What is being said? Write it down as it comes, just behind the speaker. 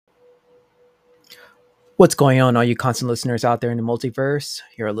What's going on, all you constant listeners out there in the multiverse?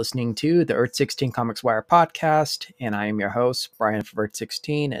 You're listening to the Earth 16 Comics Wire podcast, and I am your host, Brian from Earth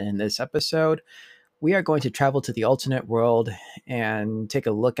 16. And in this episode, we are going to travel to the alternate world and take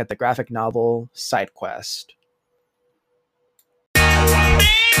a look at the graphic novel Sidequest.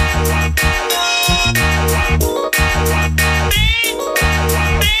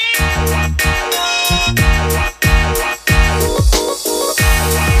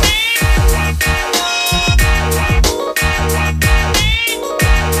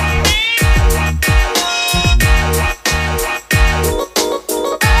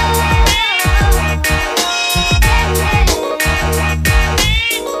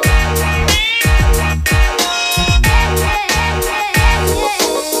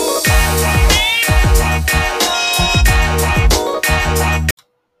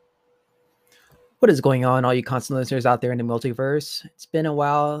 What is going on, all you constant listeners out there in the multiverse? It's been a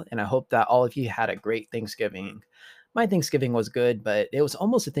while, and I hope that all of you had a great Thanksgiving. My Thanksgiving was good, but it was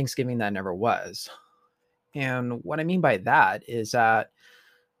almost a Thanksgiving that never was. And what I mean by that is that,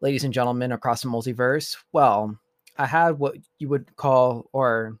 ladies and gentlemen across the multiverse, well, I had what you would call,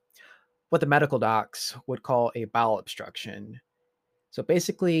 or what the medical docs would call, a bowel obstruction. So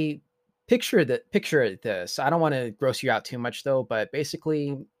basically, picture this. I don't want to gross you out too much though, but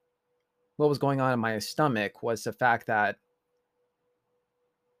basically what was going on in my stomach was the fact that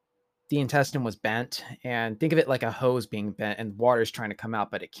the intestine was bent, and think of it like a hose being bent and water's trying to come out,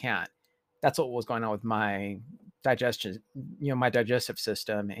 but it can't. That's what was going on with my digestion, my digestive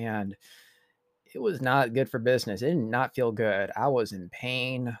system. And it was not good for business. It did not feel good. I was in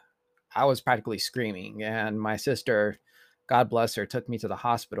pain. I was practically screaming, and my sister, God bless her, took me to the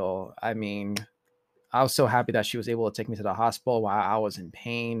hospital. I mean, I was so happy that she was able to take me to the hospital while I was in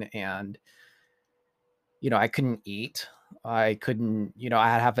pain. And I couldn't eat. I couldn't,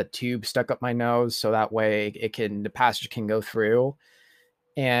 I have a tube stuck up my nose so that way the passage can go through.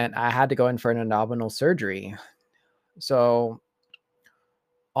 And I had to go in for an abdominal surgery. So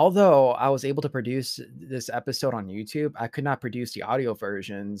although I was able to produce this episode on YouTube, I could not produce the audio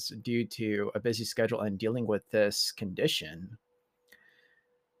versions due to a busy schedule and dealing with this condition.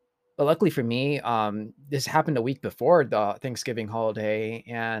 But luckily for me, this happened a week before the Thanksgiving holiday,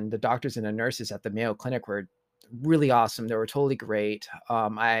 and the doctors and the nurses at the Mayo Clinic were really awesome. They were totally great.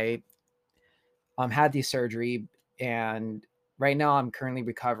 I had the surgery, and right now I'm currently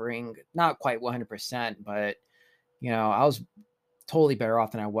recovering, not quite 100%, but I was totally better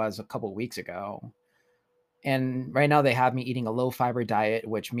off than I was a couple of weeks ago. And right now they have me eating a low fiber diet,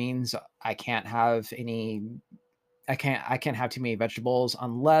 which means I can't have too many vegetables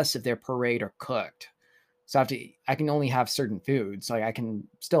unless if they're pureed or cooked. So I can only have certain foods. Like I can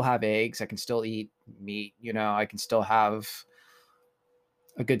still have eggs, I can still eat meat, I can still have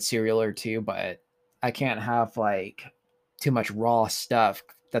a good cereal or two, but I can't have like too much raw stuff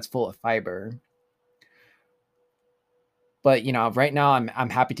that's full of fiber. But right now I'm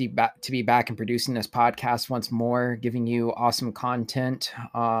happy to be back and producing this podcast once more, giving you awesome content.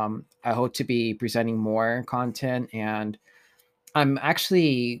 I hope to be presenting more content, and I'm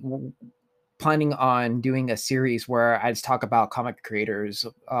actually planning on doing a series where I just talk about comic creators.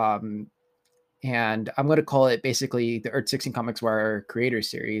 And I'm going to call it basically the Earth 16 Comics Wire Creators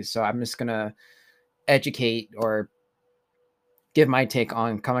Series. So I'm just going to educate or give my take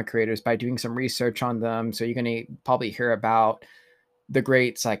on comic creators by doing some research on them. So you're going to probably hear about the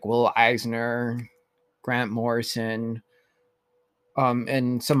greats like Will Eisner, Grant Morrison,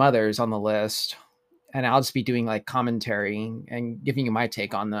 and some others on the list. And I'll just be doing like commentary and giving you my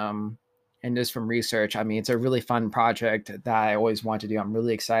take on them. And just from research, I mean, it's a really fun project that I always want to do. I'm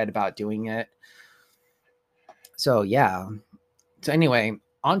really excited about doing it. So yeah. So anyway,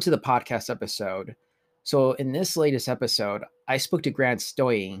 on to the podcast episode. So in this latest episode, I spoke to Grant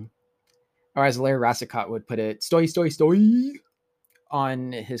Stoye, or as Larry Rassicott would put it, Stoye,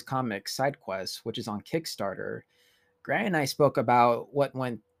 on his comic Sidequest, which is on Kickstarter. Grant and I spoke about what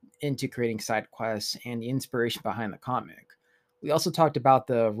went into creating Sidequest and the inspiration behind the comic. We also talked about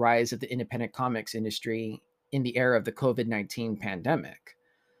the rise of the independent comics industry in the era of the COVID-19 pandemic.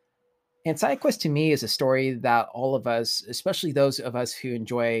 And Sidequest to me is a story that all of us, especially those of us who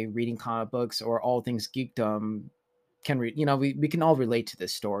enjoy reading comic books or all things geekdom, can read. We can all relate to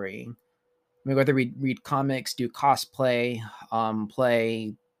this story. I mean, whether we read comics, do cosplay,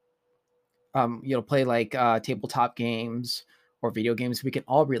 play like tabletop games or video games, we can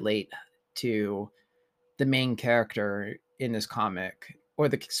all relate to the main character in this comic or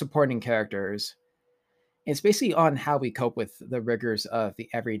the supporting characters. It's basically on how we cope with the rigors of the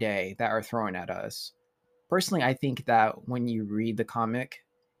everyday that are thrown at us. Personally, I think that when you read the comic,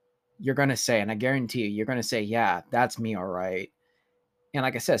 you're going to say, and I guarantee you, you're going to say, yeah, that's me. All right. And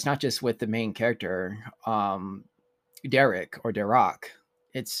like I said, it's not just with the main character, Derek or Derek.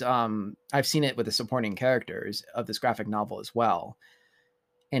 It's I've seen it with the supporting characters of this graphic novel as well.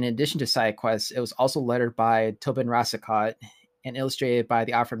 And in addition to Sidequest, it was also lettered by Tobin Rassicot and illustrated by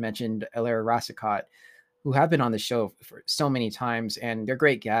the aforementioned Elara Rassicot, who have been on the show for so many times, and they're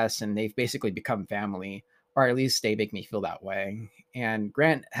great guests, and they've basically become family, or at least they make me feel that way. And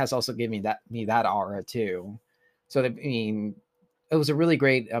Grant has also given me that aura too. So I mean, it was a really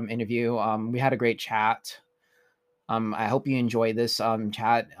great interview. We had a great chat. I hope you enjoy this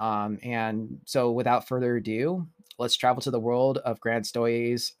chat. And so, without further ado, let's travel to the world of Grant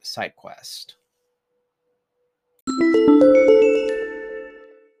Stoye's Sidequest.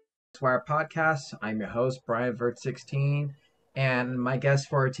 Wire Podcast. I'm your host, Brian Vert16, and my guest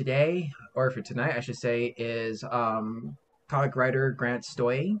for today, or for tonight, I should say, is comic writer Grant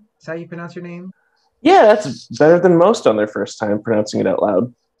Stoye. Is that how you pronounce your name? Yeah, that's better than most on their first time pronouncing it out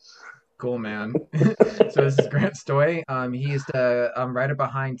loud. Cool, man. So this is Grant Stoye. He's the writer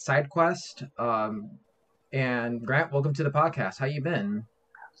behind Sidequest. And Grant, welcome to the podcast. How you been?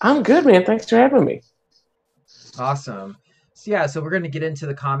 I'm good, man. Thanks for having me. Awesome. So yeah, so we're going to get into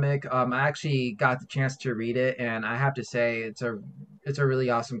the comic. I actually got the chance to read it, and I have to say it's a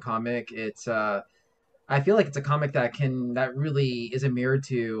really awesome comic. It's I feel like it's a comic that really is a mirror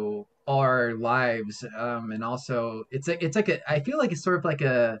to all our lives, and also it's like a I feel like it's sort of like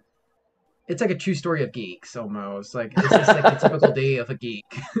a true story of geeks almost. Like it's just like a typical day of a geek.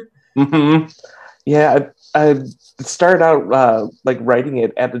 Mm-hmm. Yeah, I started out like writing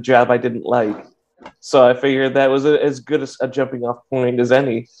it at a job I didn't like, so I figured that was as good as a jumping off point as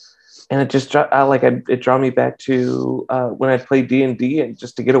any. And it just it drew me back to when I played D&D, and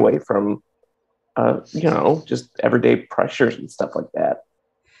just to get away from just everyday pressures and stuff like that.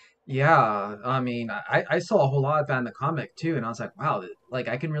 Yeah, I mean, I saw a whole lot of that in the comic too, and I was like, wow, like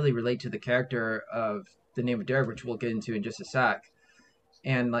I can really relate to the character of the name of Derek, which we'll get into in just a sec,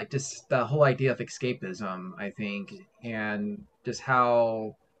 and like just the whole idea of escapism, I think, and just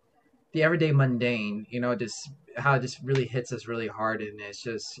how the everyday mundane, just how it just really hits us really hard, and it's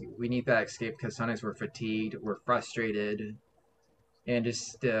just we need that escape because sometimes we're fatigued, we're frustrated, and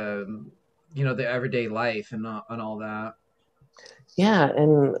just the everyday life and all that. Yeah,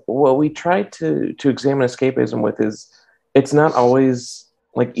 and what we try to examine escapism with is it's not always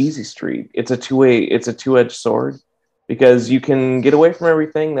like easy street. It's a two-edged sword, because you can get away from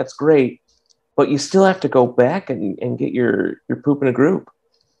everything, that's great, but you still have to go back and get your poop in a group.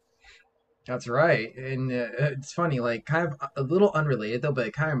 That's right, and it's funny, like kind of a little unrelated though, but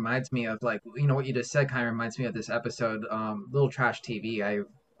it kind of reminds me of like what you just said. Kind of reminds me of this episode, Little Trash TV.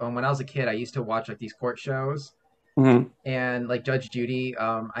 When I was a kid, I used to watch like these court shows, Mm-hmm. and like Judge Judy.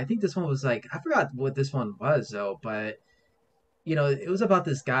 I think this one was like I forgot what this one was though, but it was about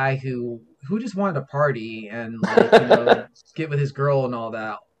this guy who just wanted to party and like get with his girl and all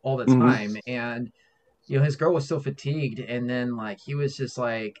that all the Mm-hmm. time, and his girl was so fatigued, and then like he was just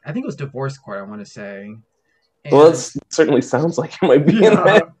like I think it was divorce court, I want to say, Well, and it certainly sounds like it might be in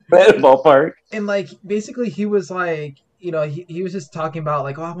yeah, that ballpark. and like basically he was like he was just talking about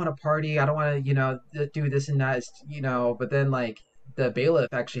like, oh, I want to party, I don't want to do this and that, but then like the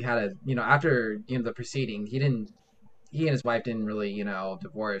bailiff actually had a after the proceeding, he and his wife didn't really,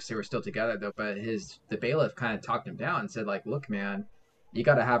 divorce. They were still together though, but the bailiff kind of talked him down and said like, look, man, you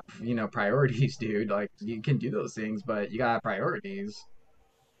got to have, priorities, dude. Like you can do those things, but you got to have priorities.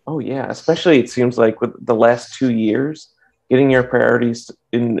 Oh yeah, especially it seems like with the last 2 years, getting your priorities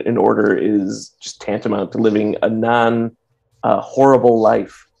in order is just tantamount to living a non horrible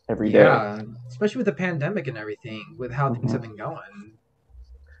life every day. Yeah, especially with the pandemic and everything, with how things have Mm-hmm. been going.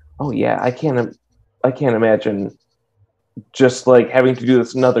 Oh yeah, I can't imagine just like having to do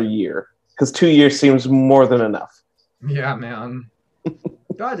this another year, because 2 years seems more than enough. Yeah, man.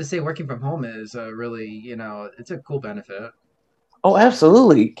 God, to say working from home is really, it's a cool benefit. Oh,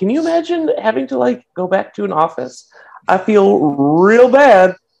 absolutely. Can you imagine having to like go back to an office? I feel real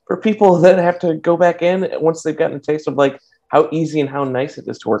bad for people that have to go back in once they've gotten a taste of like how easy and how nice it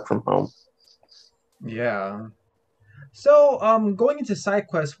is to work from home. Yeah. So, going into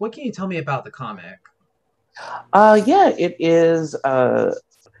SideQuest, what can you tell me about the comic? Yeah, it is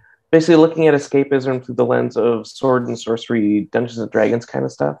basically looking at escapism through the lens of sword and sorcery, Dungeons and Dragons kind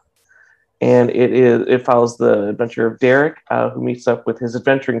of stuff. And it follows the adventure of Derek, who meets up with his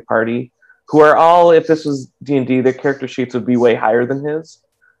adventuring party, who are all, if this was D&D, their character sheets would be way higher than his,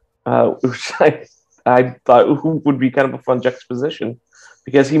 which I thought would be kind of a fun juxtaposition,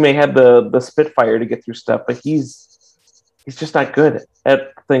 because he may have the Spitfire to get through stuff, but he's he's just not good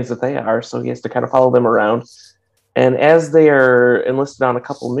at things that they are, so he has to kind of follow them around. And as they are enlisted on a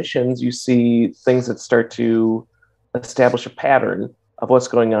couple missions, you see things that start to establish a pattern of what's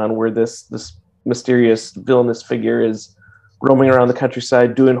going on, where this mysterious villainous figure is roaming around the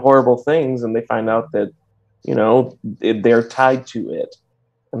countryside doing horrible things, and they find out that they're tied to it,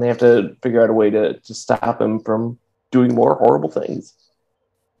 and they have to figure out a way to stop him from doing more horrible things.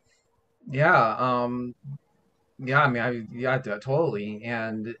 Yeah, yeah, I mean, totally.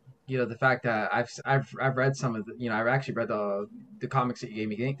 And the fact that I've read some of the, I've actually read the comics that you gave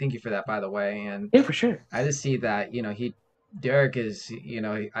me. Thank you for that, by the way. And Yeah, for sure. I just see that, Derek is,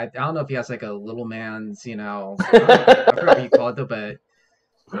 I don't know if he has like a little man's, I forgot what you call it though, but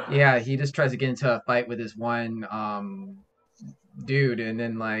yeah, he just tries to get into a fight with this one dude, and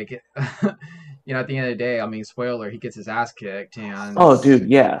then like, at the end of the day, I mean, spoiler, he gets his ass kicked, and Oh, dude,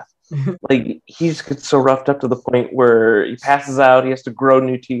 yeah. Like he just gets so roughed up to the point where he passes out. He has to grow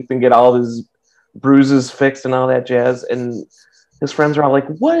new teeth and get all of his bruises fixed and all that jazz. And his friends are all like,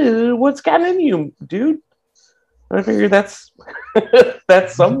 What's gotten in you, dude?" And I figure that's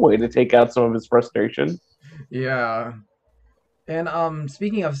that's some way to take out some of his frustration. yeah. And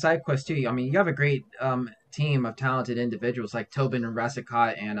speaking of side quests too, I mean, you have a great team of talented individuals like Tobin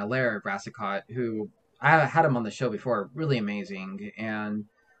Rassicot and Alaire Rassicot, who I had him on the show before, really amazing, and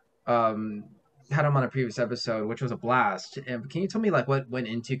um, had him on a previous episode, which was a blast. And can you tell me like what went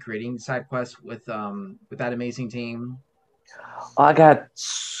into creating side quests with that amazing team? I got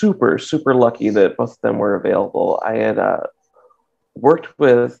super, super lucky that both of them were available. I had worked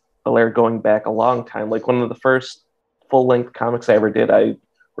with Alaire going back a long time. Like one of the first full length comics I ever did, I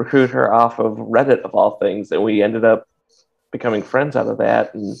recruited her off of Reddit of all things, and we ended up becoming friends out of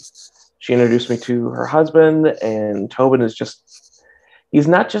that. And she introduced me to her husband, and Tobin is he's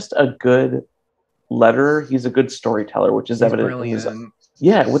not just a good letterer, he's a good storyteller, which is He's evident in his, brilliant.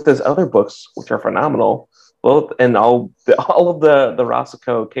 yeah, with his other books, which are phenomenal. Both and all of the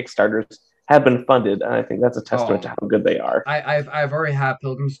Rossico Kickstarters have been funded, and I think that's a testament to Oh, how good they are. I've already had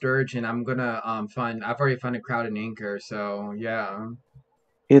Pilgrim Sturge, and I'm gonna fund. I've already funded Crowd and Anchor, so yeah.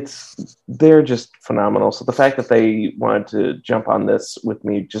 They're just phenomenal. So the fact that they wanted to jump on this with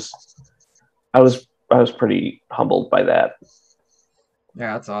me, I was pretty humbled by that.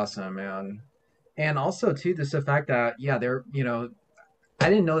 Yeah, that's awesome, man. And also too, just the fact that yeah, they're I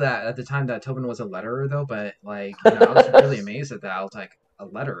didn't know that at the time that Tobin was a letterer though, but like I was really amazed at that. I was like a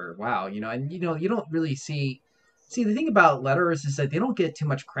letterer, wow, and you don't really see the thing about letterers is that they don't get too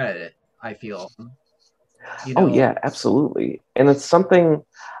much credit. I feel, you Oh know, yeah, absolutely. And it's something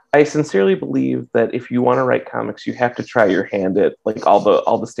I sincerely believe that if you want to write comics, you have to try your hand at like all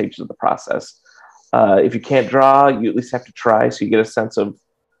the stages of the process. If you can't draw, you at least have to try, so you get a sense of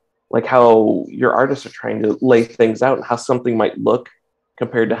like how your artists are trying to lay things out and how something might look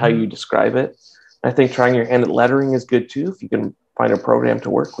compared to how you hmm describe it. I think trying your hand at lettering is good too if you can find a program to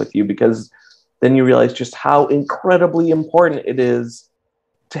work with you, because then you realize just how incredibly important it is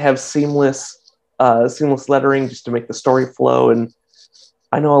to have seamless lettering just to make the story flow. And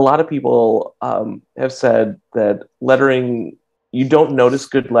I know a lot of people have said that lettering, you don't notice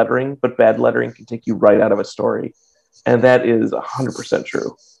good lettering, but bad lettering can take you right out of a story. And that is 100%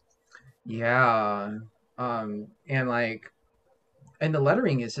 true. yeah, and like and the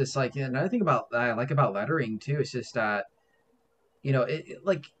lettering is just like another thing about that I like about lettering too. It's just that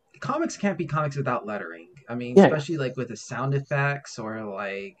like comics can't be comics without lettering. I mean, Yeah. especially like with the sound effects or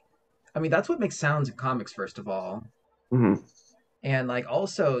like, I mean, that's what makes sounds in comics, first of all. Mm-hmm. And like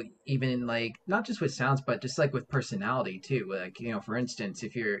also even like not just with sounds, but just like with personality too. Like, for instance,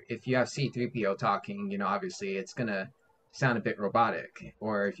 if you have C3PO talking, obviously it's gonna sound a bit robotic.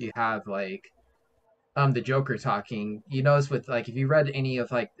 Or if you have like the Joker talking, you notice with like if you read any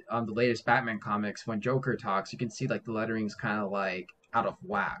of like the latest Batman comics, when Joker talks, you can see like the lettering's kind of like out of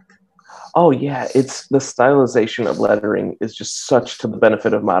whack. Oh yeah, it's the stylization of lettering is just such to the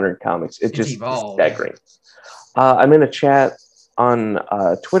benefit of modern comics. It It's just is evolved. staggering. I'm in a chat on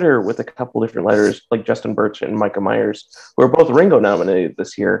Twitter with a couple different letters, like Justin Birch and Micah Myers, who are both Ringo nominated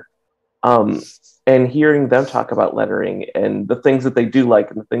this year. Um, and hearing them talk about lettering and the things that they do like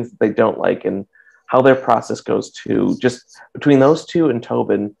and the things that they don't like and how their process goes to just between those two and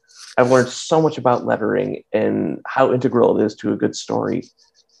Tobin, I've learned so much about lettering and how integral it is to a good story.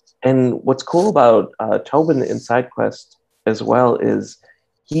 And what's cool about Tobin in Sidequest as well is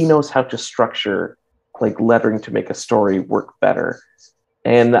he knows how to structure like lettering to make a story work better.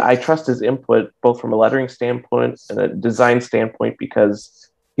 And I trust his input both from a lettering standpoint and a design standpoint, because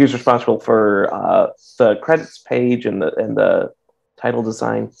he was responsible for the credits page and the title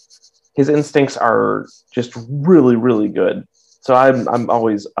design. his instincts are just really, really good. So I'm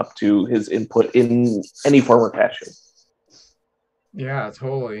always up to his input in any form or fashion. Yeah,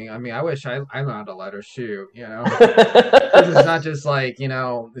 totally. I mean, I wish I know how to let her shoot, you know. Because it's not just like,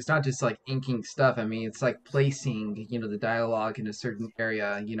 it's not just like inking stuff. I mean, it's like placing, the dialogue in a certain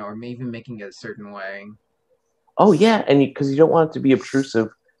area, or even making it a certain way. Oh yeah, and because you don't want it to be obtrusive,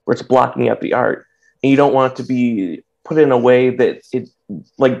 where it's blocking out the art, and you don't want it to be put in a way that it,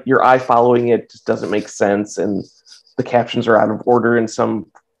 like your eye following it, just doesn't make sense, and the captions are out of order in some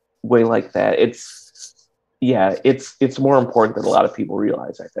way like that. It's more important than a lot of people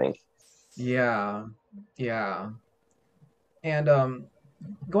realize, I think. Yeah, yeah. And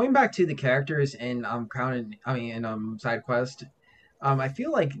going back to the characters in Side Quest, I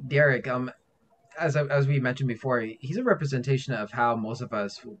feel like Derek, as we mentioned before, he's a representation of how most of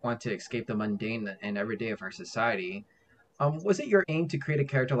us want to escape the mundane and everyday of our society. Was it your aim to create a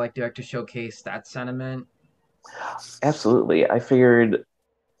character like Derek to showcase that sentiment? Absolutely, I figured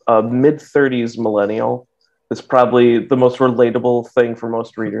a mid-30s millennial is probably the most relatable thing for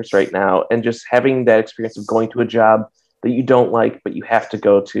most readers right now, and just having that experience of going to a job that you don't like but you have to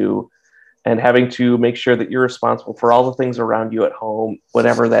go to, and having to make sure that you're responsible for all the things around you at home,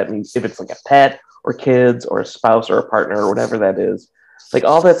 whatever that means, if it's like a pet or kids or a spouse or a partner or whatever that is, like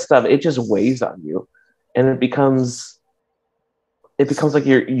all that stuff, it just weighs on you, and it becomes like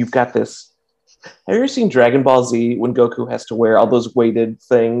you've got this. Have you ever seen Dragon Ball Z when Goku has to wear all those weighted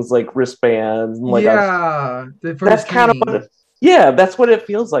things like wristbands and like Yeah, for his that's kind of training. yeah, that's what it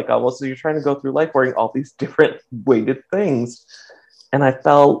feels like almost. So you're trying to go through life wearing all these different weighted things, and I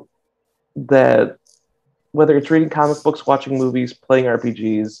felt that whether it's reading comic books, watching movies, playing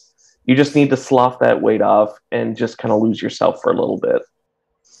RPGs, you just need to slough that weight off and just kind of lose yourself for a little bit.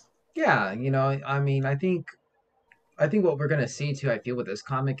 Yeah, I mean, I think what we're gonna see too, I feel with this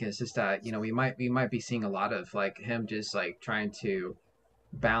comic is just that, we might be seeing a lot of like him just like trying to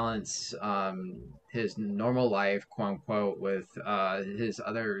balance his normal life, quote unquote, with his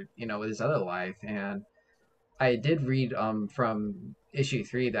other life. And I did read from issue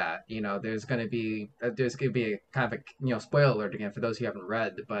 3 that there's gonna be a kind of a spoiler alert again for those who haven't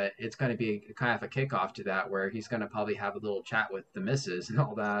read, but it's gonna be kind of a kickoff to that where he's gonna probably have a little chat with the missus and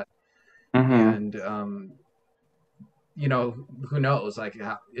all that. Mm-hmm. And who knows like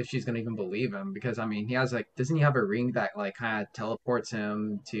if she's gonna even believe him, because I mean he has like, doesn't he have a ring that like kind of teleports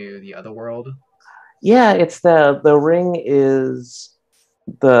him to the other world? Yeah, it's the ring is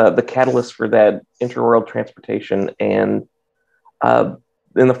the catalyst for that interworld transportation, and uh,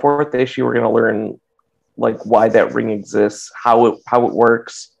 in the fourth issue, we're going to learn like why that ring exists, how it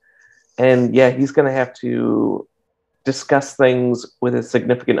works, and yeah, he's going to have to discuss things with his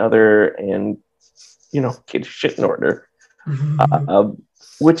significant other and get his shit in order. uh,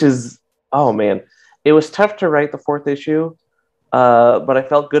 which is, oh man, it was tough to write the fourth issue, but I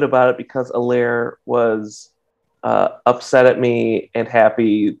felt good about it because Alaire was upset at me and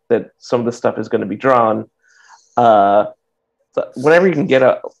happy that some of the stuff is going to be drawn. Uh, so whenever you can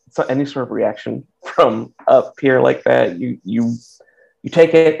get any sort of reaction from up here like that, you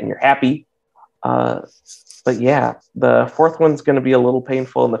take it and you're happy. Uh, but yeah, the fourth one's going to be a little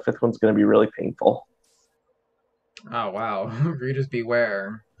painful, and the fifth one's going to be really painful. Oh wow. Readers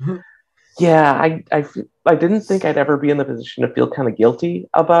beware. Yeah, I didn't think I'd ever be in the position to feel kind of guilty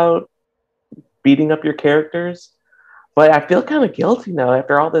about beating up your characters, but I feel kind of guilty now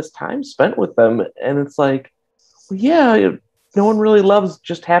after all this time spent with them, and it's like, well, yeah, no one really loves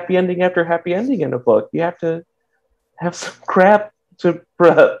just happy ending after happy ending in a book. You have to have some crap to push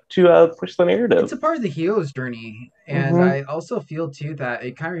the It's narrative. a part of the hero's journey, and Mm-hmm. I also feel too that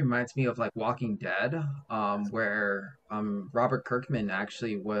it kind of reminds me of like Walking Dead, where Robert Kirkman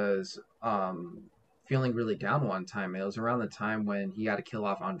actually was feeling really down one time. It was around the time when he had to kill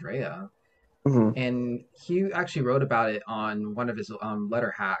off Andrea, Mm-hmm. and he actually wrote about it on one of his letter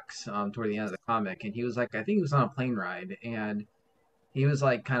hacks toward the end of the comic. And he was like, I think he was on a plane ride, and he was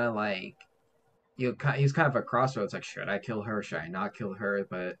like, kind of like, he was kind of at a crossroads, like, should I kill her? Should I not kill her?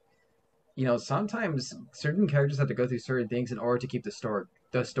 But sometimes certain characters have to go through certain things in order to keep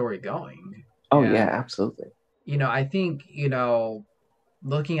the story going. Oh yeah, And absolutely. I think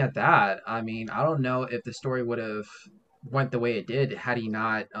looking at that, I mean, I don't know if the story would have went the way it did had he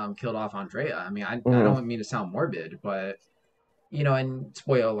not killed off Andrea. I mean, I Mm-hmm. don't mean to sound morbid, but and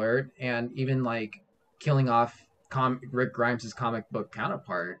spoiler alert, and even like killing off Rick Grimes' comic book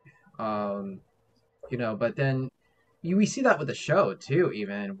counterpart. Um, but then we see that with the show too,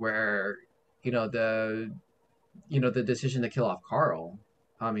 even where you know the the decision to kill off Carl.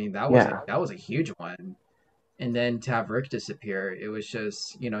 I mean, that was a Yeah. that was a huge one. and then to have Rick disappear, it was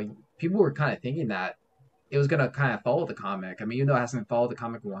just, people were kind of thinking that it was gonna kind of follow the comic. I mean, even though it hasn't followed the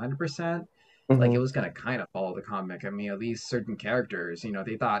comic 100%, like it Hmm. was gonna kind of follow the comic. I mean, at least certain characters,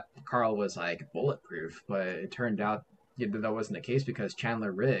 they thought Carl was like bulletproof, but it turned out that wasn't the case because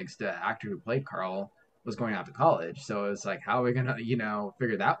Chandler Riggs, the actor who played Carl, was going out to college. So it's like, how are we gonna,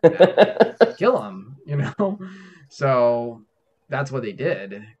 figure that one out? Kill him, So that's what they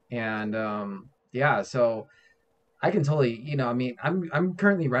did, and yeah, so I can totally, I mean, I'm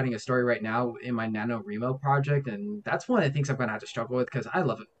currently writing a story right now in my NaNoWriMo project, and that's one of the things I'm gonna have to struggle with because I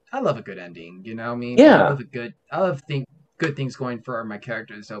love it. I love a good ending, you know what I mean? Yeah. I love think good things going for my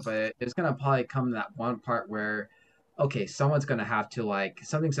characters, so but it's gonna probably come to that one part where, okay, someone's gonna have to like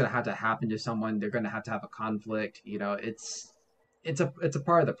something's gonna have to happen to someone. They're gonna have a conflict. It's a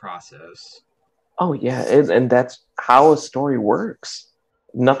part of the process. Oh yeah, and that's how a story works.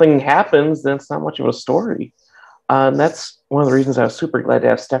 Nothing happens, then it's not much of a story. And that's one of the reasons I was super glad to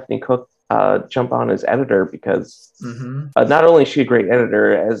have Stephanie Cook jump on as editor because Mm-hmm. not only is she a great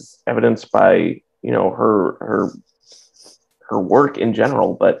editor, as evidenced by her work in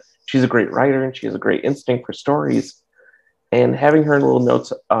general, but she's a great writer and she has a great instinct for stories. And having her little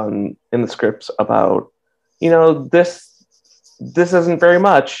notes on in the scripts about, this isn't very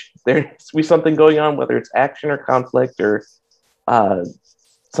much. There needs to be something going on, whether it's action or conflict or uh,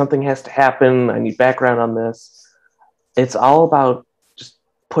 something has to happen. I need background on this. It's all about just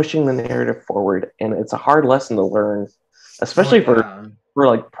pushing the narrative forward, and it's a hard lesson to learn, Oh especially for yeah.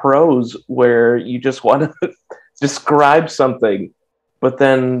 like prose where you just want to describe something, but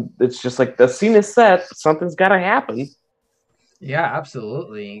then it's just like the scene is set, but something's got to happen. Yeah,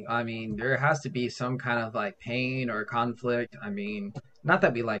 absolutely. I mean, there has to be some kind of like pain or conflict. I mean, not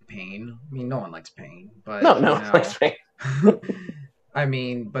that we like pain. I mean, no one likes pain, but No, no, like, I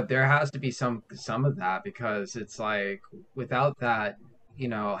mean, but there has to be some of that because it's like without that,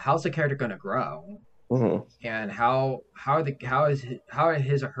 how's the character going to grow? mhm. And how are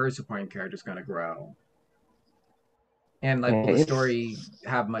his or her supporting characters going to grow? And like, will the It's story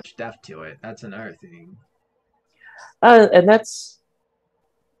have much depth to it? That's another thing. and that's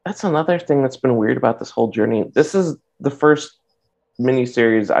another thing that's been weird about this whole journey. This is the first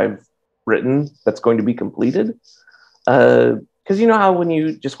miniseries I've written that's going to be completed. Because you know how when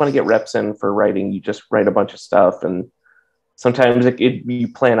you just want to get reps in for writing, you just write a bunch of stuff, and sometimes you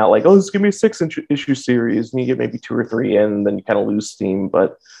plan out like, oh, this is gonna be a issue series, and you get maybe two or three in, and then you kind of lose steam.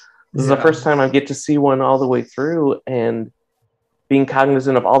 But this is the Yeah. first time I get to see one all the way through, and being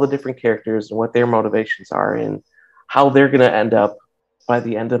cognizant of all the different characters and what their motivations are, and how they're gonna end up by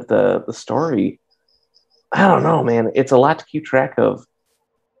the end of the story. I don't know, man. It's a lot to keep track of,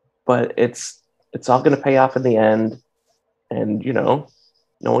 but it's all gonna pay off in the end, and no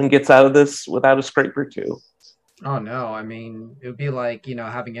one gets out of this without a scrape or two. Oh no, I mean, it would be like,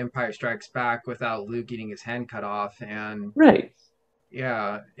 having Empire Strikes Back without Luke getting his hand cut off and Right.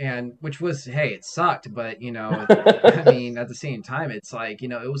 yeah, and which was, hey, it sucked, but I mean, at the same time, it's like,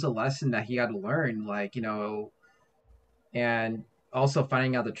 it was a lesson that he had to learn, like, and also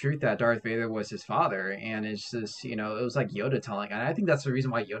finding out the truth that Darth Vader was his father, and it's just, it was like Yoda telling, and I think that's the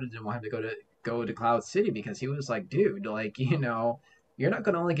reason why Yoda didn't want him to go to Cloud City because he was like, dude, like, you're not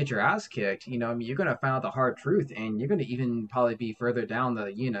gonna only get your ass kicked, I mean, you're gonna find out the hard truth, and you're gonna even probably be further down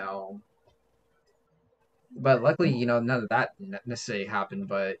the, but luckily, none of that necessarily happened,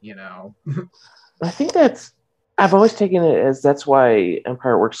 but I think I've always taken it as that's why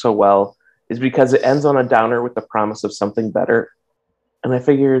Empire works so well, is because it ends on a downer with the promise of something better. And I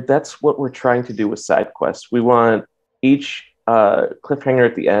figured that's what we're trying to do with Sidequest. We want each cliffhanger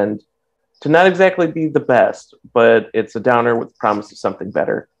at the end to not exactly be the best, but it's a downer with the promise of something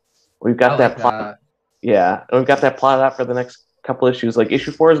better. We've I got like that plot. that. Yeah, and we've got that plot out for the next couple issues. Like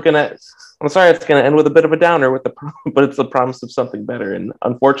issue 4 is gonna. I'm sorry, it's gonna end with a bit of a downer with but it's the promise of something better. And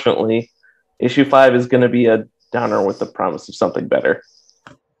unfortunately, issue 5 is gonna be a downer with the promise of something better.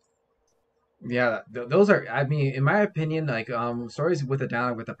 Yeah, those are. I mean, in my opinion, like stories with a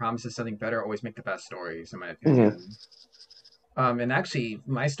down with a promise of something better always make the best stories, in my Mm-hmm. opinion. And actually,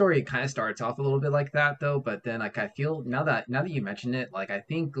 my story kind of starts off a little bit like that though, but then like I feel now that you mention it, like I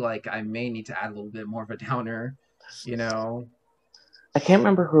think like I may need to add a little bit more of a downer, you know. I can't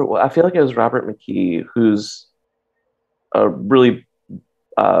remember who it was. I feel like it was Robert McKee, who's a really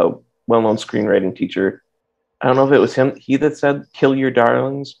uh, well-known screenwriting teacher. I don't know if it was he that said "kill your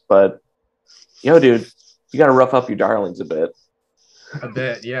darlings," but yo, dude, you got to rough up your darlings a bit. A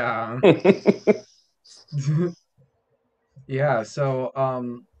bit, yeah. Yeah, so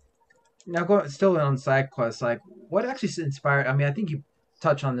now going still on side quests, like what actually inspired? I mean, I think you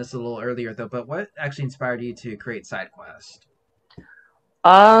touch on this a little earlier though, but what actually inspired you to create Sidequest?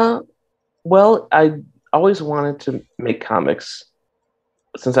 Well, I always wanted to make comics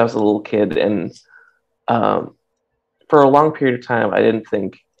since I was a little kid, and um, for a long period of time, I didn't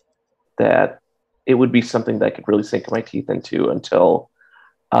think that it would be something that I could really sink my teeth into until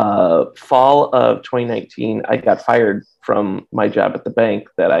fall of 2019. I got fired from my job at the bank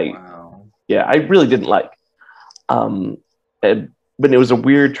that Wow. I really didn't like. Um, but it was a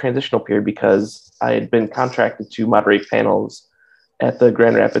weird transitional period because I had been contracted to moderate panels at the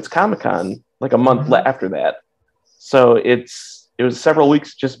Grand Rapids Comic-Con like a month after that. So it was several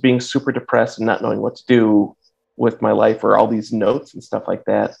weeks just being super depressed and not knowing what to do with my life or all these notes and stuff like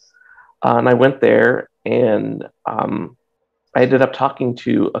that. And I went there and I ended up talking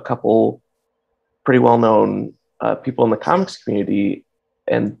to a couple pretty well-known people in the comics community,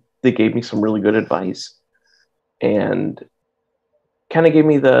 and they gave me some really good advice and kind of gave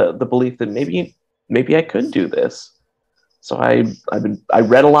me the belief that maybe I could do this. So I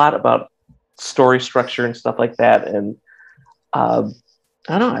read a lot about story structure and stuff like that, and I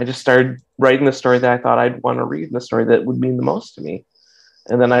don't know. I just started writing the story that I thought I'd want to read, and the story that would mean the most to me.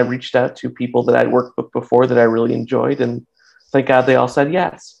 And then I reached out to people that I'd worked with before that I really enjoyed, and thank God they all said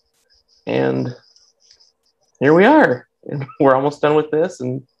yes. And here we are. And we're almost done with this,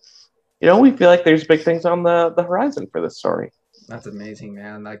 and we feel like there's big things on the horizon for this story. That's amazing,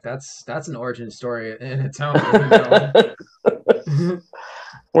 man. Like that's an origin story in its own.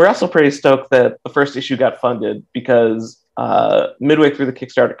 We're also pretty stoked that the first issue got funded because midway through the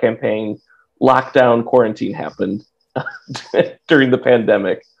Kickstarter campaign, lockdown quarantine happened during the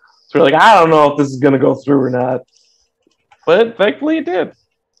pandemic. So we're like, I don't know if this is going to go through or not. But thankfully it did.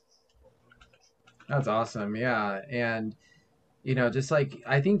 That's awesome. Yeah. And just like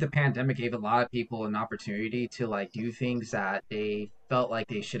I think the pandemic gave a lot of people an opportunity to like do things that they felt like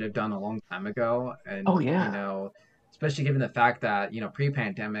they should have done a long time ago. And Oh yeah. especially given the fact that,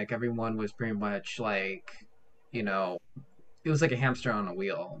 pre-pandemic everyone was pretty much like, you know, it was like a hamster on a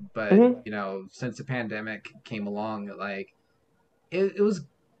wheel. But, since the pandemic came along, like it was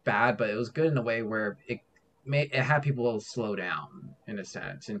bad, but it was good in a way where it had people slow down in a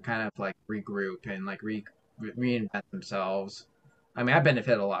sense and kind of like regroup and like reinvent themselves. I mean, I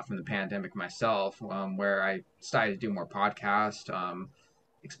benefited a lot from the pandemic myself, where I started to do more podcasts,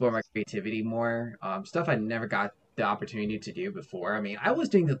 explore my creativity more, stuff I never got the opportunity to do before. I mean, I was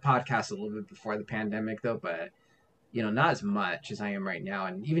doing the podcast a little bit before the pandemic, though, but not as much as I am right now,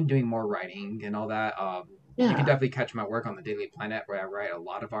 and even doing more writing and all that. You can definitely catch my work on the Daily Planet, where I write a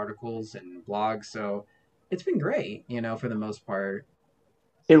lot of articles and blogs. So it's been great, for the most part.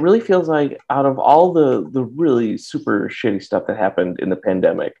 It really feels like out of all the really super shitty stuff that happened in the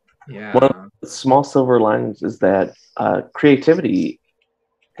pandemic, one of the small silver linings is that creativity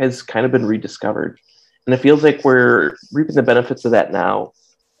has kind of been rediscovered. And it feels like we're reaping the benefits of that now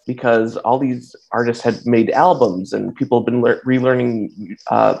because all these artists had made albums and people have been relearning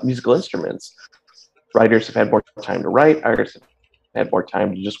musical instruments. Writers have had more time to write. Artists have had more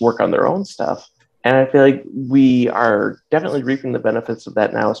time to just work on their own stuff. And I feel like we are definitely reaping the benefits of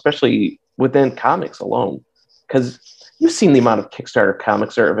that now, especially within comics alone. Because you've seen the amount of Kickstarter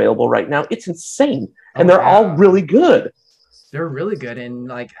comics that are available right now. It's insane. And they're all really good. They're really good. And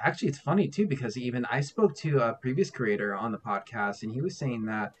like, actually, it's funny too, because even I spoke to a previous creator on the podcast, and he was saying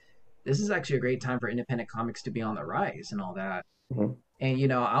that this is actually a great time for independent comics to be on the rise and all that. Mm-hmm.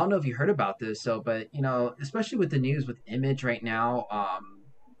 And, I don't know if you heard about this, but, especially with the news with Image right now,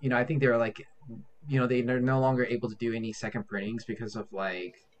 I think they're like, they're no longer able to do any second printings because of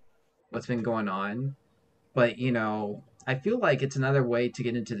like what's been going on. But, I feel like it's another way to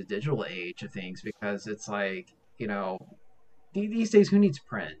get into the digital age of things because it's like, these days, who needs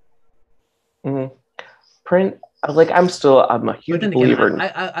print? Mm-hmm. Print, like I'm a huge believer. Again,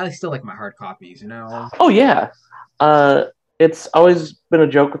 I still like my hard copies, Oh yeah. It's always been a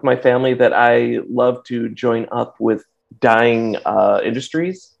joke with my family that I love to join up with dying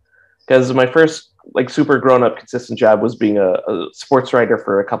industries because my first like super grown-up consistent job was being a sports writer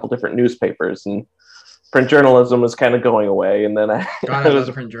for a couple different newspapers, and print journalism was kind of going away. And then I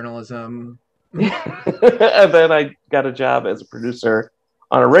love print journalism. And then I got a job as a producer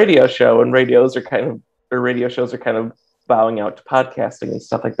on a radio show, and radio shows are kind of bowing out to podcasting and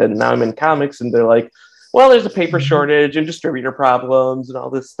stuff like that. And now I'm in comics, and they're like, well, there's a paper shortage and distributor problems and all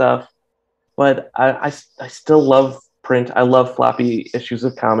this stuff. But I still love print. I love floppy issues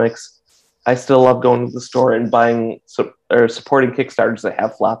of comics. I still love going to the store and buying or supporting Kickstarters that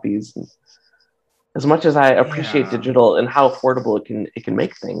have floppies. And as much as I appreciate digital and how affordable it can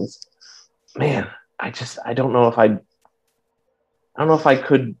make things, man, I don't know if I don't know if I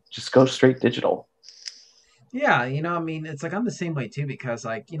could just go straight digital. Yeah, I mean, it's like I'm the same way too because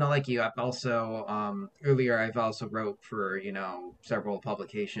like you, I've also earlier I've also wrote for, several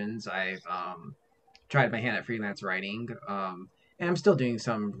publications. I've tried my hand at freelance writing. And I'm still doing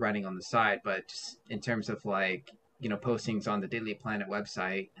some writing on the side, but just in terms of like, postings on the Daily Planet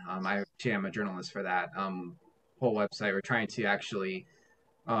website, I actually am a journalist for that whole website. We're actually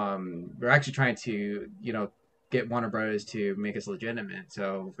trying to, get Warner Brothers to make us legitimate.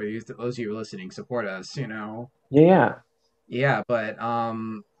 So for you, those of you listening, support us. Yeah. Yeah, but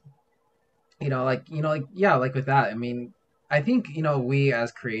yeah, like with that, I mean, I think, we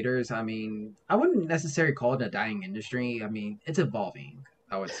as creators, I mean, I wouldn't necessarily call it a dying industry. I mean, it's evolving,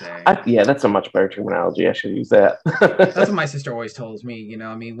 I would say. Yeah, that's a much better terminology. I should use That's what that. my sister always tells me,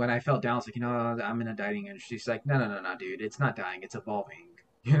 I mean, when I felt down, it's like, I'm in a dying industry. She's like, no, no, no, no, dude, it's not dying, it's evolving,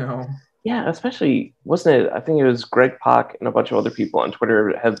 you know? Yeah, especially, wasn't it? I think it was Greg Pak and a bunch of other people on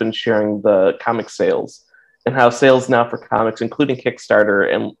Twitter have been sharing the comic sales and how sales now for comics, including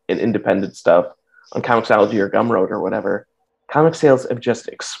Kickstarter and independent stuff on Comixology or Gumroad or whatever, comic sales have just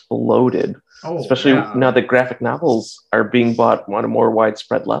exploded, Oh, especially yeah. now that graphic novels are being bought on a more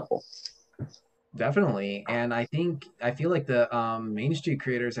widespread level. Definitely, and I feel like the Main Street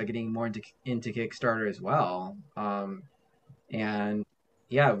creators are getting more into Kickstarter as well. And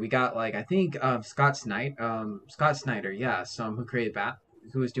yeah, we got like I think Scott Snyder, yes, who created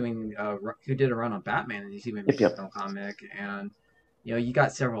who was doing who did a run on Batman, and he's even Yep, making his yep. own comic, and you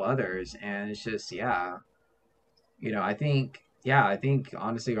got several others, and it's just yeah, I think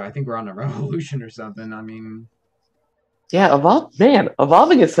honestly, I think we're on a revolution or something. I mean, Yeah,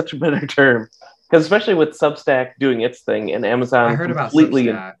 evolving is such a better term. Because especially with Substack doing its thing and I Amazon heard about completely,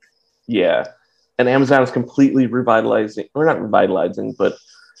 Substack. yeah, and Amazon is completely revitalizing, or not revitalizing, but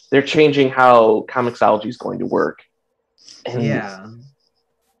they're changing how Comixology is going to work. And Yeah.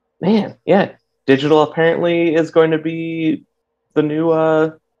 man, yeah, digital apparently is going to be the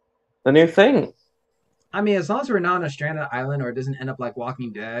new thing. I mean, as long as we're not on a stranded island or it doesn't end up like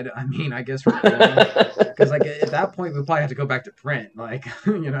Walking Dead, I mean, I guess we're cool. Because like at that point, we probably have to go back to print, like if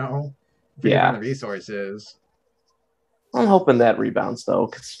we can find Yeah, the resources. I'm hoping that rebounds though,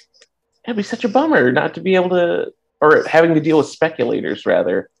 because it'd be such a bummer not to be able to, or having to deal with speculators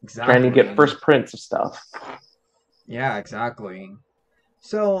rather, trying to get Exactly. first prints of stuff. Yeah, exactly.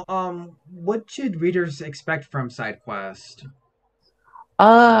 So, what should readers expect from SideQuest?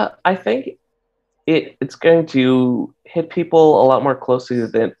 I think it's going to hit people a lot more closely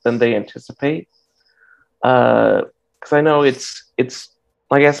than they anticipate. Because I know it's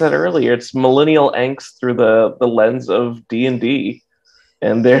like I said earlier, it's millennial angst through the lens of D&D,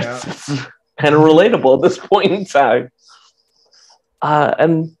 and there's Yeah. it's kind of relatable at this point in time.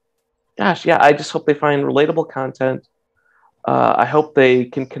 And gosh, yeah, I just hope they find relatable content. I hope they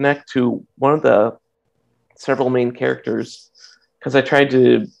can connect to one of the several main characters because I tried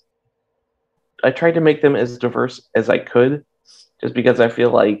to make them as diverse as I could, just because I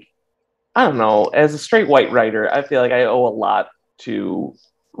feel like I don't know, as a straight white writer, I feel like I owe a lot to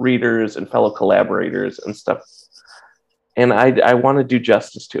readers and fellow collaborators and stuff, and I want to do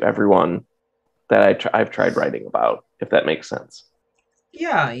justice to everyone that I've tried writing about, if that makes sense.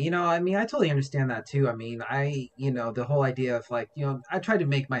 Yeah, I mean, I totally understand that too. I mean, the whole idea of like, I try to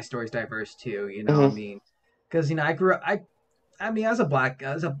make my stories diverse too, I Mm-hmm. mean, because, I grew up, I mean, as a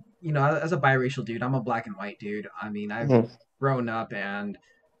biracial dude, I'm a black and white dude. I mean, I've Mm-hmm. grown up and,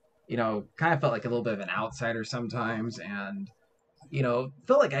 kind of felt like a little bit of an outsider sometimes and,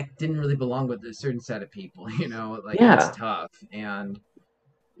 felt like I didn't really belong with a certain set of people, like it was Yeah, tough. And,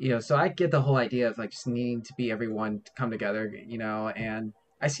 so I get the whole idea of like just needing to be everyone to come together, and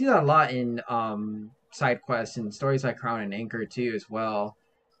I see that a lot in side quests and stories like Crown and Anchor too as well.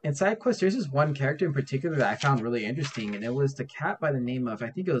 In side quests, there's this one character in particular that I found really interesting, and it was the cat by the name of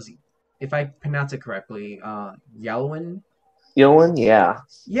I think it was, if I pronounce it correctly, Yelwyn. Yoan, yeah,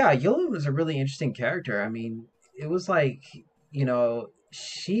 Yeah, Yelwyn was a really interesting character. I mean, it was like,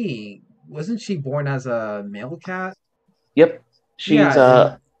 she wasn't she born as a male cat? yep. She's Yeah,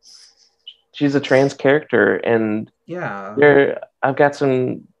 a and she's a trans character, and yeah. I've got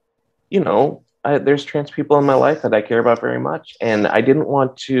some, there's trans people in my life that I care about very much, and I didn't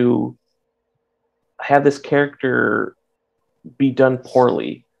want to have this character be done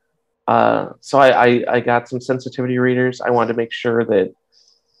poorly. So I got some sensitivity readers. I wanted to make sure that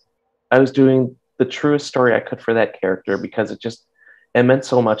I was doing the truest story I could for that character because it meant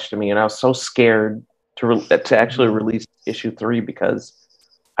so much to me, and I was so scared to actually Mhm. release issue 3 because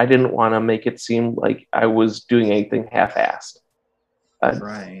I didn't want to make it seem like I was doing anything half-assed. Uh,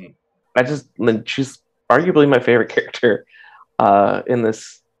 Right. she's arguably my favorite character. in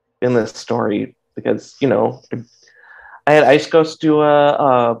this story because I had Ice Ghost do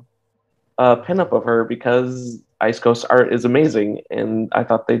a pinup of her because Ice Ghost art is amazing, and I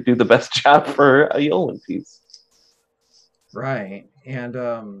thought they'd do the best job for a Yolan piece. Right.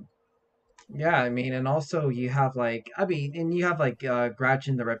 And yeah, I mean, and also you have like, I mean, and you have like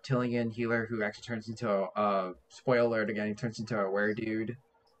Gretchen, the reptilian healer, who actually turns into spoiler alert again, he turns into a were dude.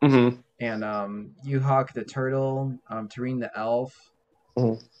 Mm-hmm. And Hawk the turtle, Tareen the elf.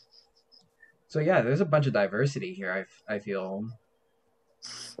 Mm-hmm. So yeah, there's a bunch of diversity here. I feel.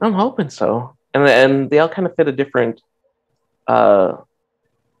 I'm hoping so, and they all kind of fit uh,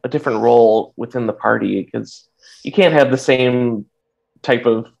 a different role within the party because you can't have the same type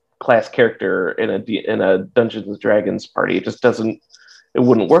of class character in a Dungeons and Dragons party. It just doesn't. It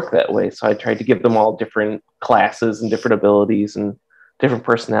wouldn't work that way. So I tried to give them all different classes and different abilities and different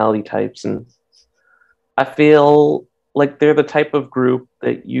personality types, and I feel like they're the type of group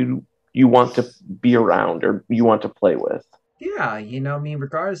that you want to be around or you want to play with. Yeah, I mean,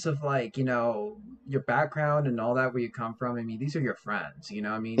 regardless of like, your background and all that, where you come from, I mean, these are your friends,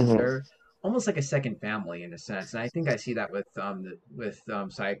 I mean, Mm-hmm. they're almost like a second family in a sense. And I think I see that with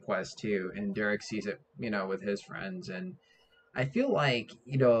Sidequest too, and Derek sees it, with his friends. And I feel like,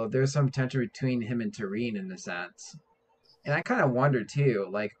 there's some tension between him and Tareen in a sense. And I kind of wonder too,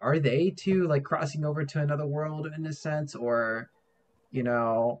 like, are they two like crossing over to another world in a sense, or, you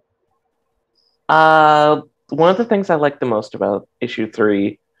know, Uh, One of the things I like the most about issue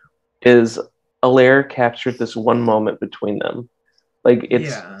 3 is Alaire captured this one moment between them. Like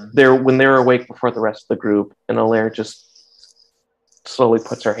it's yeah. they're when they're awake before the rest of the group, and Alaire just slowly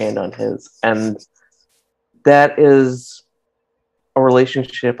puts her hand on his, and that is a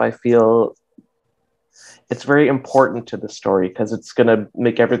relationship I feel it's very important to the story because it's going to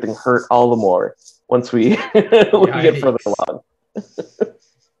make everything hurt all the more once we we get further Yikes. along.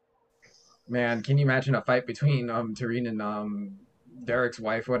 Man, can you imagine a fight between Tareen and Derek's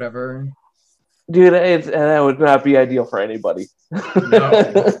wife, whatever? Dude, that would not be ideal for anybody.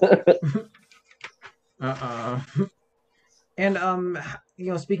 No. Uh-uh. And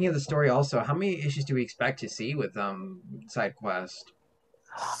speaking of the story also, how many issues do we expect to see with Side Quest?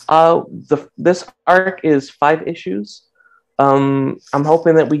 This arc is 5 issues. I'm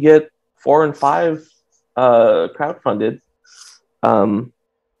hoping that we get 4 and 5 crowdfunded. Um,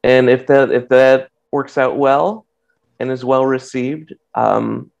 and if that works out well and is well received,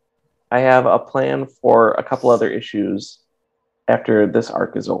 I have a plan for a couple other issues after this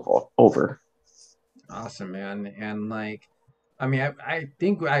arc is over. Awesome, man. And like, I mean, I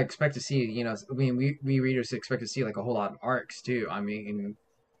think I expect to see, I mean, we readers expect to see like a whole lot of arcs too. I mean,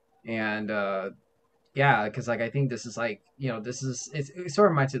 and yeah, because like I think this is like, it sort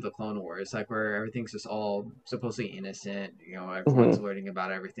of reminds me of the Clone Wars, like where everything's just all supposedly innocent, everyone's Mm-hmm. learning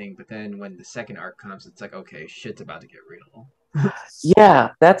about everything, but then when the second arc comes, it's like, okay, shit's about to get real.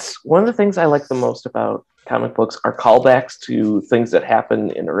 Yeah, that's one of the things I like the most about comic books are callbacks to things that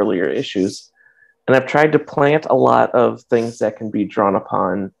happen in earlier issues. And I've tried to plant a lot of things that can be drawn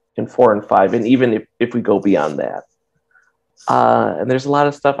upon in 4 and 5, and even if we go beyond that. And there's a lot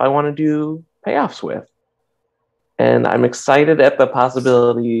of stuff I want to do payoffs with. And I'm excited at the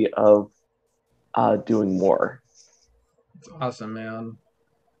possibility of doing more. It's awesome, man.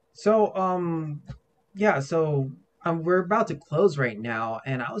 So, yeah, so we're about to close right now,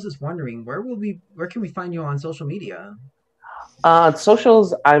 and I was just wondering, where can we find you on social media?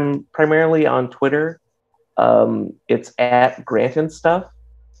 Socials, I'm primarily on Twitter. It's at Grant and Stuff.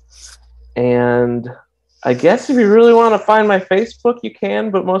 And I guess if you really want to find my Facebook, you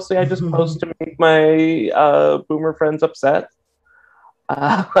can, but mostly I just post to make my boomer friends upset.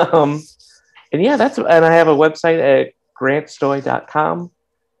 Um, and yeah, and I have a website at grantstoy.com.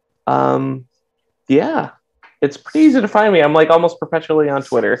 Um, yeah, it's pretty easy to find me. I'm like almost perpetually on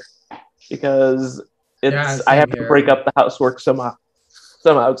Twitter because Yeah, I same have to break here. up the housework somehow.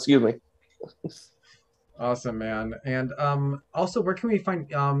 Somehow, excuse me. Awesome, man. And also, where can we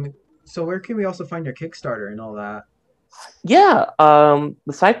find so where can we also find your Kickstarter and all that? Yeah, the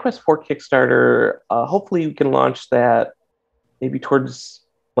Sidequest 4 Kickstarter. Hopefully, we can launch that maybe towards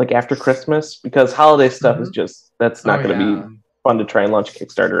like after Christmas because holiday stuff is Mm-hmm. just that's Oh not going to be yeah. fun to try and launch a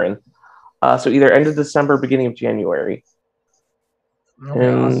Kickstarter in. So either end of December, beginning of January, Okay,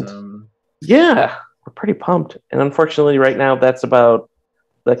 and awesome. yeah, we're pretty pumped. And unfortunately, right now, that's about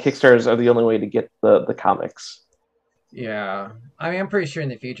the Kickstarters are the only way to get the comics. Yeah, I mean, I'm pretty sure in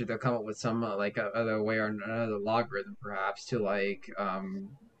the future they'll come up with some like other way or another logarithm perhaps to like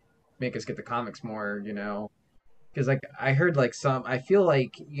make us get the comics more, because like I heard like some, I feel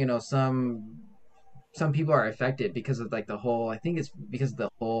like some. some people are affected because of like the whole. I think it's because of the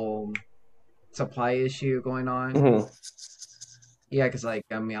whole supply issue going on. Mm-hmm. Yeah, because like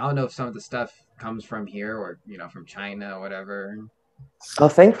I mean I don't know if some of the stuff comes from here or from China or whatever.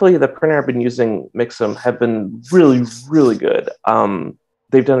 Thankfully, the printer I've been using, Mixum, have been really, really good.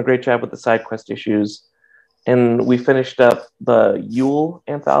 They've done a great job with the Sidequest issues, and we finished up the Yule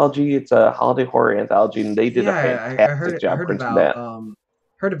anthology. It's a holiday horror anthology, and they did a Yeah, I fantastic job printing that.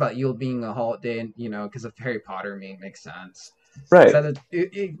 heard about Yule being a holiday, and because of Harry Potter, makes sense. Right. So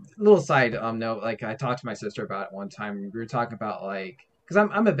little side note, like I talked to my sister about it one time. We were talking about like because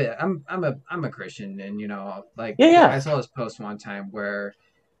I'm a Christian, and like Yeah. I saw this post one time where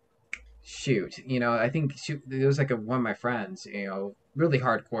I think it was like one of my friends, really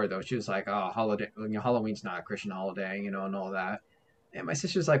hardcore though. She was like, oh, holiday, Halloween's not a Christian holiday, and all that. And my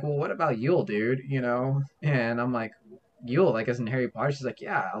sister's like, well, what about Yule, dude? And I'm like, Yule, like as in Harry Potter? She's like,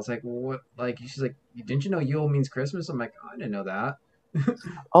 yeah. I was like, well, what? Like, she's like, didn't you know Yule means Christmas? I'm like, oh, I didn't know that.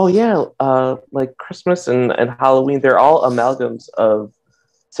 Oh yeah, like Christmas and Halloween, they're all amalgams of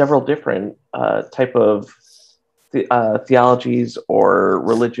several different type of theologies or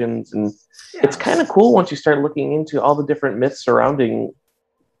religions, and it's kind of cool once you start looking into all the different myths surrounding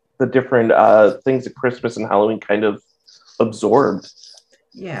the different things that Christmas and Halloween kind of absorbed.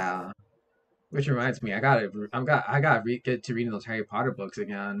 Yeah, which reminds me, I gotta get to reading those Harry Potter books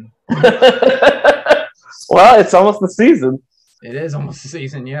again. Well, it's almost the season. It is almost the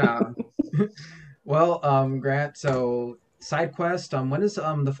season, yeah. Well, Grant, so Sidequest, when is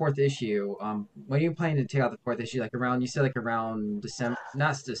the fourth issue? When are you planning to take out the fourth issue? Like around, you said like around December,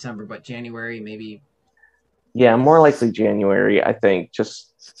 not December, but January, maybe. Yeah, more likely January, I think,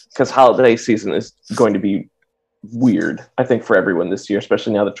 just because holiday season is going to be weird, I think, for everyone this year,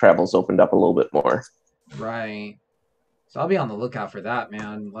 especially now that travel's opened up a little bit more. Right. So I'll be on the lookout for that,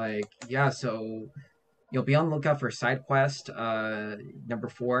 man. Like, yeah, so you'll be on the lookout for Sidequest, number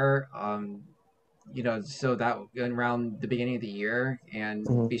 4. So that around the beginning of the year,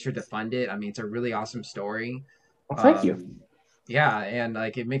 and be sure to fund it. I mean, it's a really awesome story. Well, thank you. Yeah, and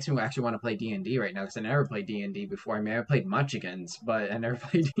like it makes me actually want to play D&D right now because I never played D&D before. I mean, I played Munchkins, but I never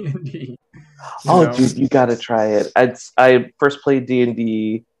played D&D. Dude, you got to try it. I first played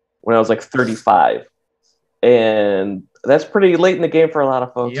D&D when I was like 35, and that's pretty late in the game for a lot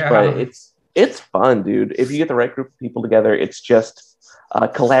of folks. Yeah. But it's fun, dude. If you get the right group of people together, it's just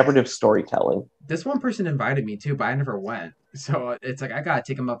collaborative storytelling. This one person invited me too, but I never went. So it's like I gotta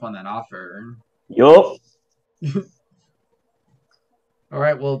take him up on that offer. Yup. All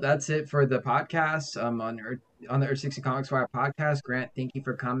right, well, that's it for the podcast. On the Earth 60 Comics Wire podcast. Grant, thank you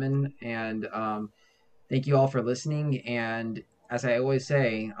for coming, and thank you all for listening. And as I always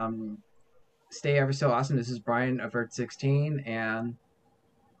say, stay ever so awesome. This is Brian of Earth 16, and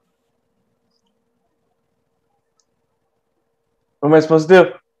what am I supposed to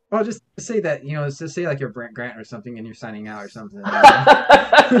do? Well, just say that, just say like you're Grant or something, and you're signing out or something.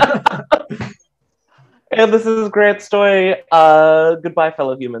 And this is Grant Stoye. Goodbye,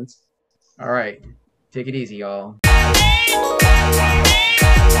 fellow humans. All right. Take it easy, y'all.